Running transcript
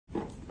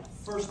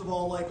First of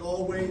all, like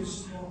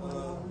always,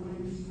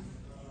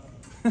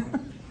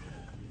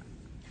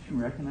 You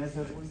recognize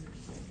that voice?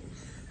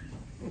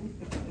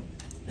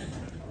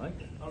 I like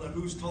it. I don't know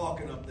who's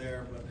talking up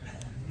there, but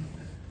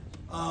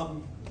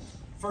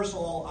first of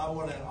all, I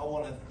want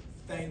to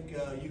thank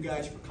you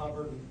guys for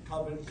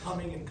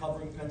coming and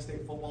covering Penn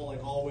State football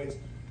like always.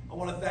 I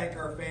want to thank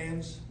our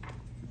fans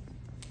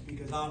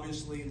because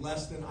obviously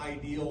less than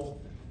ideal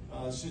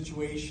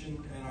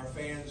situation, and our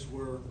fans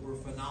were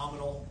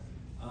phenomenal.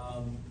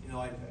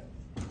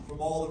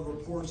 From all the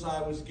reports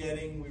I was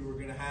getting, we were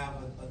going to have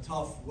a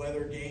tough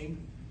weather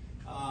game,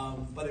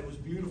 but it was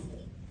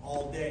beautiful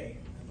all day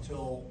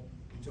until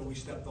we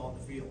stepped on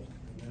the field,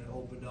 and then it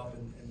opened up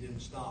and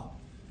didn't stop.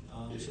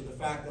 So the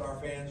fact that our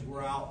fans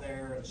were out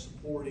there and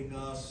supporting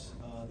us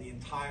the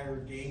entire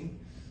game,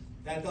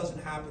 that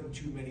doesn't happen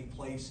too many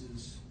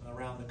places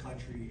around the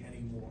country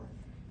anymore.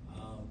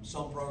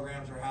 Some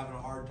programs are having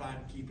a hard time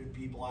keeping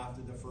people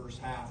after the first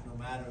half, no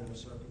matter the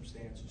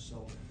circumstances.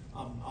 So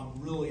I'm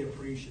really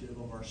appreciative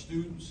of our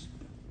students.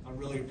 I'm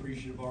really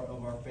appreciative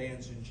of our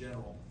fans in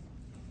general.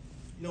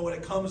 You know, when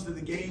it comes to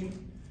the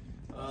game,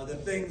 the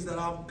things that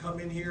I've come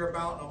in here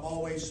about, and I'm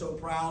always so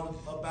proud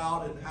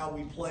about, and how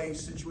we play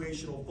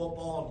situational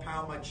football and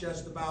pound my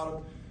chest about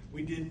them,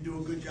 we didn't do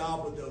a good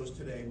job with those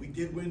today. We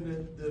did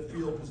win the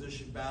field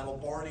position battle.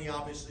 Barney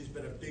obviously has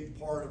been a big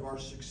part of our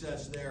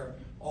success there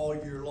all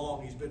year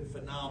long. He's been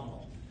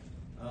phenomenal.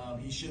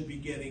 He should be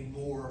getting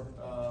more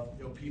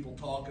people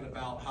talking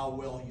about how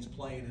well he's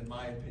playing, in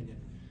my opinion.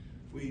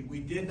 We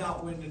did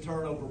not win the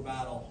turnover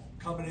battle.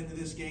 Coming into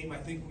this game, I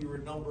think we were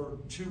number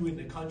 2 in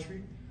the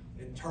country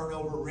in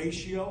turnover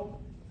ratio.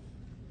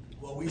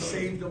 Well, we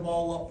saved them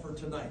all up for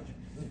tonight.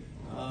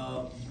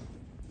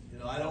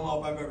 I don't know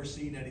if I've ever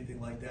seen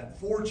anything like that.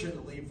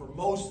 Fortunately, for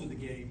most of the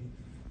game,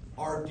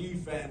 our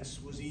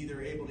defense was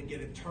either able to get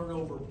a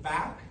turnover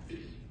back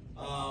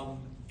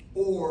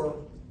or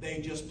they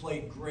just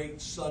played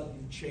great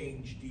sudden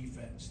change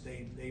defense.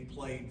 They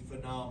played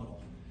phenomenal.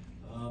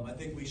 I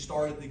think we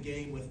started the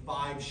game with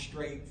 5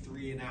 straight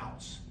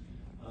 3-and-outs,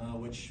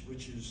 which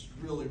is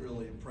really,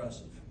 really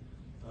impressive.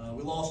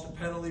 We lost the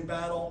penalty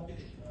battle,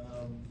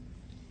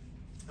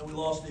 and we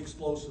lost the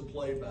explosive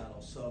play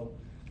battle. So,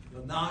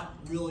 not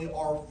really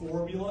our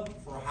formula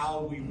for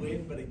how we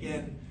win, but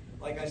again,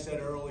 like I said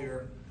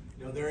earlier,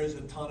 there is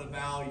a ton of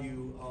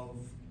value of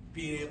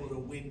being able to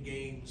win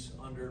games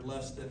under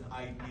less than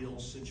ideal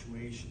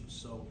situations.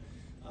 So,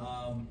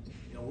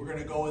 we're going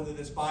to go into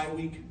this bye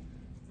week.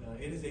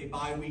 It is a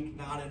bye week,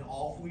 not an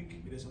off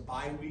week. It is a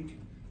bye week,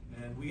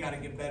 and we got to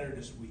get better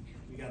this week.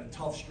 We got a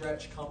tough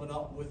stretch coming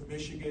up with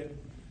Michigan.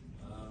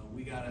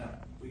 We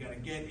gotta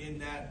get in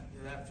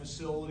that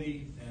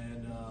facility,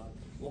 and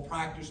we'll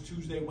practice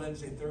Tuesday,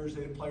 Wednesday,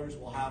 Thursday. The players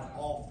will have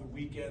off the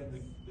weekend.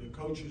 The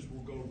coaches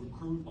will go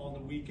recruit on the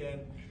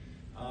weekend.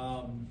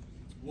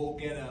 We'll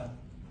get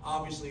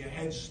obviously a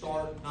head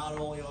start not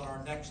only on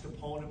our next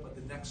opponent, but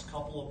the next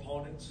couple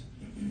opponents.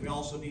 We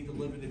also need to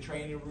live in the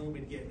training room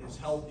and get as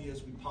healthy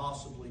as we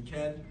possibly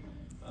can.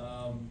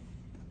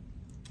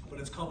 But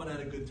it's coming at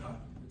a good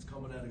time. It's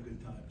coming at a good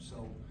time.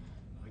 So,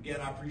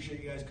 again, I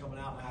appreciate you guys coming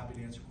out, and I'm happy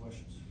to answer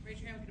questions. Raise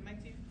your hand, we'll get a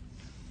mic to you.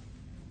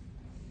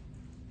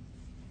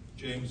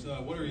 James,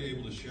 what are you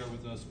able to share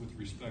with us with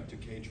respect to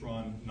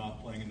Katron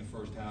not playing in the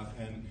first half?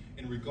 And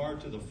in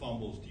regard to the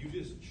fumbles, do you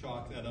just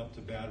chalk that up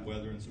to bad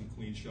weather and some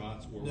clean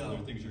shots, or No. were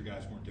there things your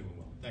guys weren't doing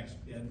well? Thanks.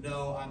 Yeah,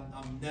 no,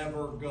 I'm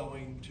never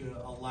going to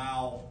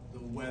allow the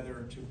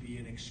weather to be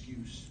an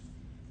excuse.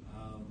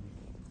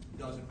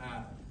 Doesn't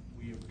matter.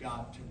 We have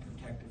got to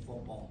protect the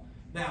football.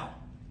 Now,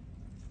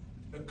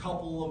 a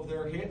couple of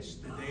their hits,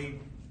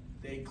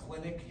 they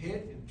clinic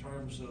hit in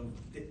terms of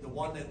the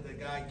one that the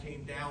guy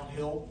came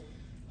downhill.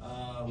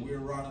 We were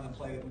running a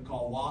play that we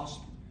call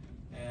WASP,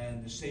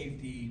 and the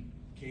safety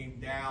came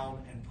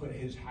down and put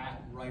his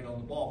hat right on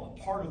the ball.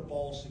 But part of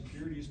ball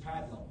security is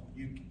pad level.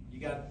 You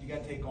got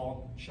to take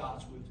on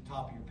shots with the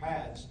top of your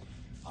pads.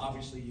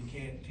 Obviously, you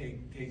can't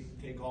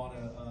take on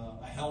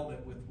a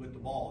helmet with the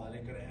ball. That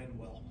ain't going to end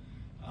well.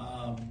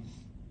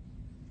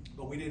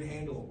 But we didn't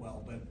handle it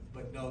well.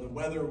 But no, the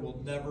weather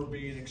will never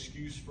be an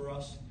excuse for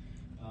us.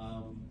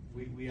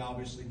 We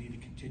obviously need to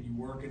continue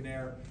working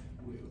there.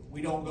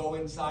 We don't go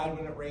inside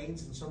when it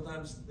rains, and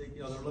sometimes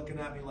they're looking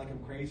at me like I'm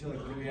crazy, like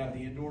what do we have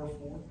the indoor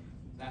for?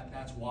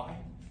 That's why.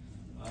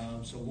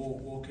 So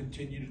we'll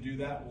continue to do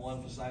that. We'll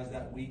emphasize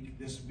that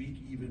this week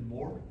even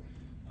more.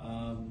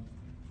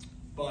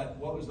 But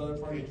what was the other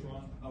part?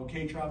 Katron. Oh,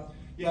 Katron.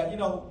 Yeah,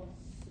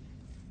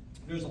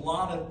 there's a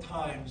lot of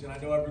times, and I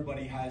know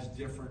everybody has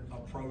different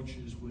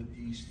approaches with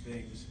these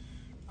things.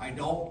 I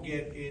don't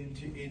get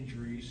into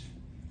injuries,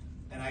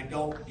 and I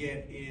don't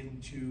get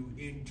into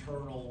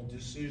internal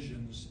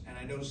decisions, and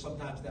I know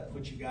sometimes that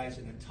puts you guys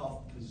in a tough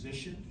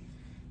position,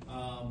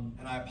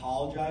 and I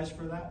apologize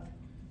for that.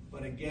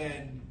 But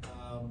again,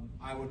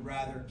 I would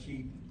rather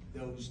keep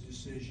those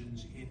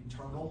decisions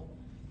internal,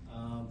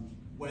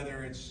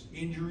 whether it's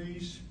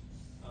injuries,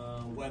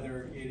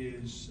 whether it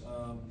is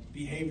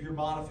behavior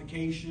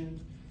modification,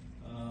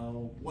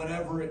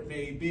 whatever it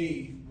may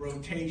be,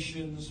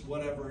 rotations,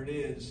 whatever it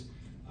is,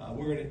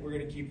 we're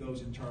gonna keep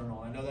those internal.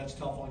 I know that's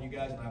tough on you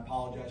guys, and I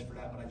apologize for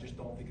that, but I just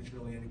don't think it's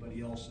really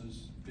anybody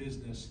else's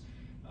business,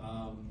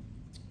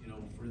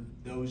 for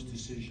those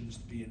decisions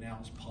to be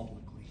announced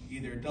publicly.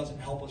 Either it doesn't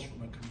help us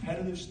from a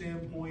competitive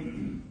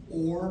standpoint,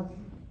 or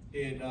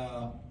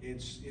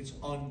it's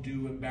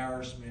undue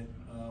embarrassment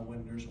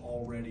when there's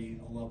already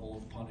a level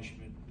of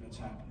punishment that's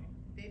happening.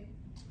 Dave?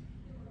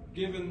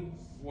 Given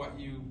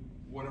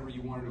whatever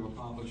you wanted to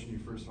accomplish in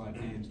your first 5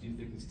 games, do you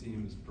think this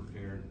team is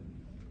prepared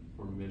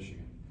for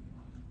Michigan?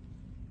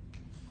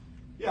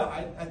 Yeah,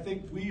 I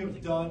think we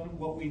have done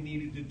what we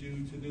needed to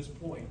do to this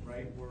point,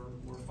 right?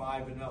 We're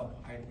 5-0.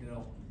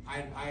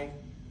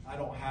 I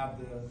don't have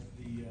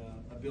the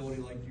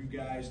ability like you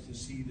guys to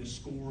see the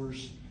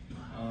scores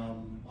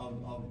of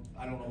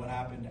I don't know what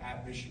happened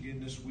at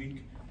Michigan this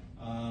week.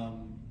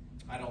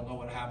 I don't know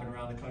what happened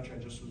around the country.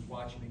 I just was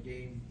watching a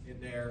game in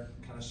there,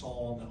 kind of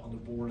saw on the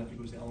board. I think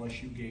it was the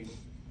LSU game.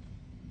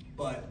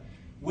 But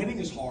winning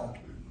is hard.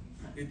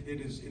 It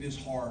is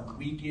hard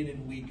week in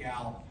and week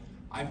out.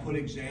 I put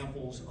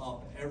examples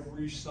up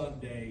every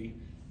Sunday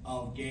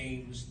of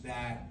games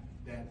that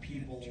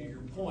people, to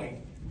your point,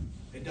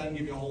 it doesn't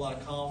give you a whole lot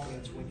of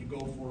confidence when you go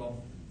for it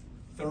on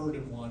 3rd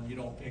and 1, you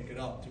don't pick it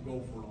up to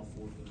go for it on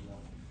 4th and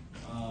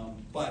 1.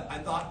 But I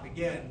thought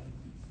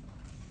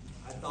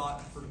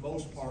for the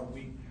most part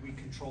we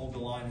controlled the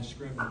line of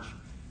scrimmage,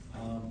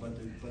 but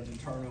the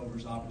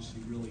turnovers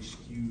obviously really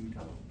skewed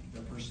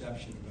the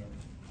perception of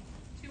everything.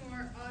 2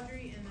 more,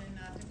 Audrey, and then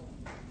Nicole.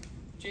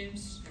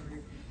 James,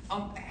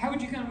 how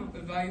would you kind of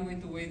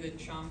evaluate the way that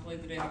Sean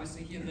played today?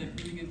 Obviously, he had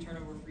that really good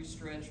turnover-free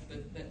stretch,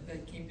 but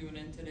that came to an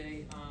end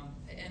today.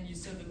 And you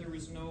said that there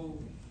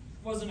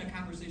wasn't a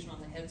conversation on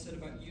the headset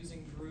about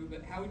using Drew,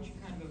 but how would you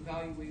kind of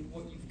evaluate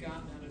what you've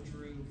gotten out of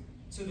Drew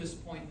to this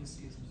point in the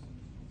season?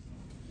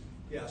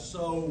 Yeah,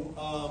 so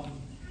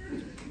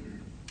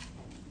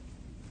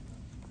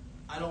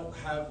I don't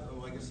have,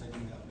 I guess I do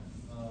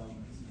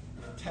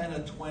have 10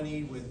 of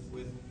 20 with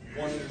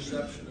 1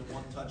 interception and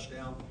 1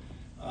 touchdown.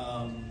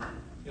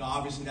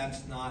 Obviously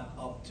that's not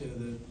up to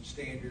the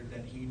standard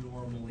that he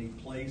normally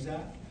plays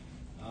at.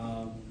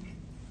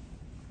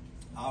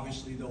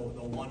 Obviously the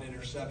 1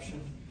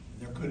 interception,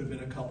 there could have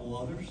been a couple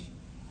others,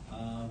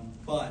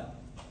 but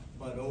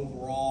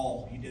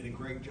overall he did a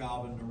great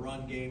job in the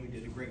run game. He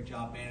did a great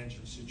job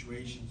managing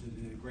situations. He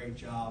did a great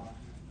job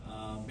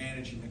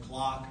managing the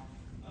clock.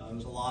 There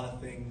was a lot of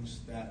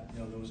things that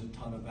there was a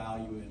ton of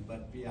value in.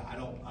 But yeah, I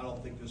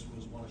don't think this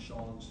was one of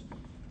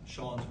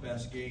Sean's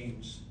best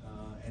games.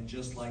 And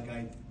just like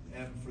I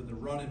am for the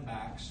running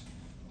backs,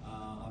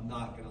 I'm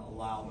not going to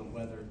allow the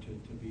weather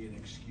to be an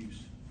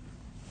excuse.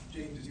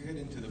 James, as you head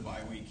into the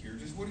bye week here,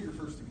 just what are your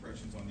first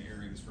impressions on the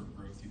areas for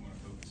growth you want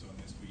to focus on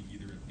this week,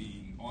 either it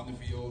being on the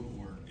field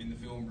or in the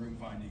film room,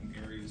 finding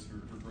areas for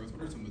growth?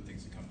 What are some of the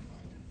things that come to mind?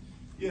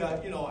 Yeah,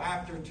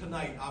 after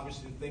tonight,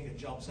 obviously the thing that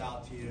jumps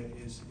out to you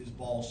is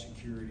ball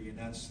security, and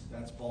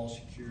that's ball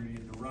security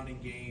in the running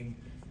game,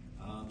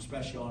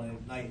 especially on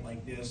a night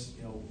like this.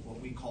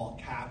 What we call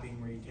capping,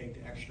 where you take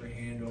the extra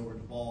hand over the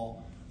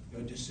ball.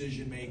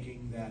 Decision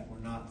making, that we're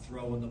not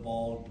throwing the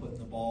ball and putting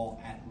the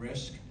ball at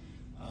risk.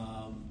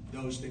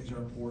 Those things are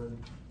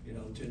important.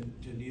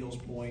 To Neil's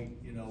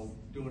point,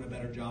 doing a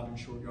better job in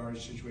short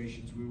yardage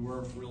situations. We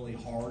work really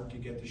hard to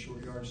get the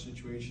short yardage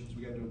situations.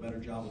 We got to do a better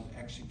job of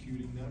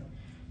executing them.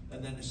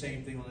 And then the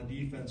same thing on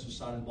the defensive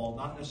side of the ball,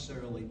 not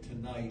necessarily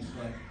tonight,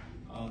 but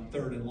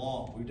 3rd and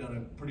long. We've done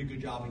a pretty good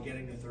job of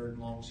getting the 3rd and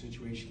long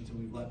situations, and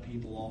we've let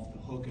people off the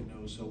hook in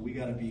those. So we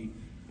got to be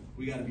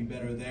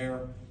better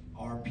there.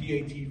 Our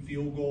PAT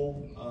field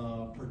goal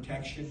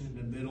protection in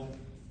the middle,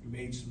 we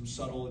made some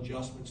subtle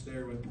adjustments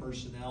there with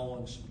personnel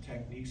and some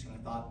techniques, and I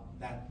thought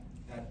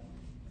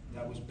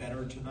that was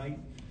better tonight.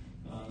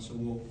 So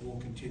we'll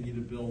continue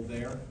to build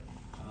there.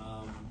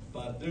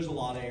 But there's a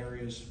lot of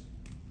areas.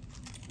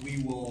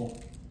 We will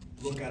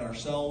look at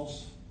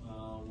ourselves.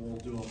 We'll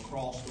do a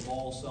cross the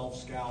ball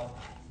self-scout,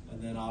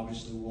 and then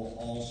obviously we'll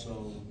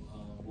also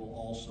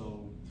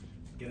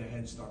get a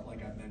head start,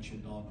 like I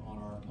mentioned, on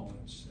our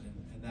opponents,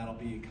 and that'll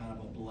be kind of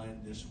a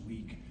blend this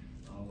week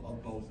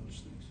of both those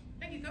things.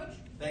 Thank you, Coach.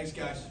 Thanks,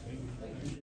 guys.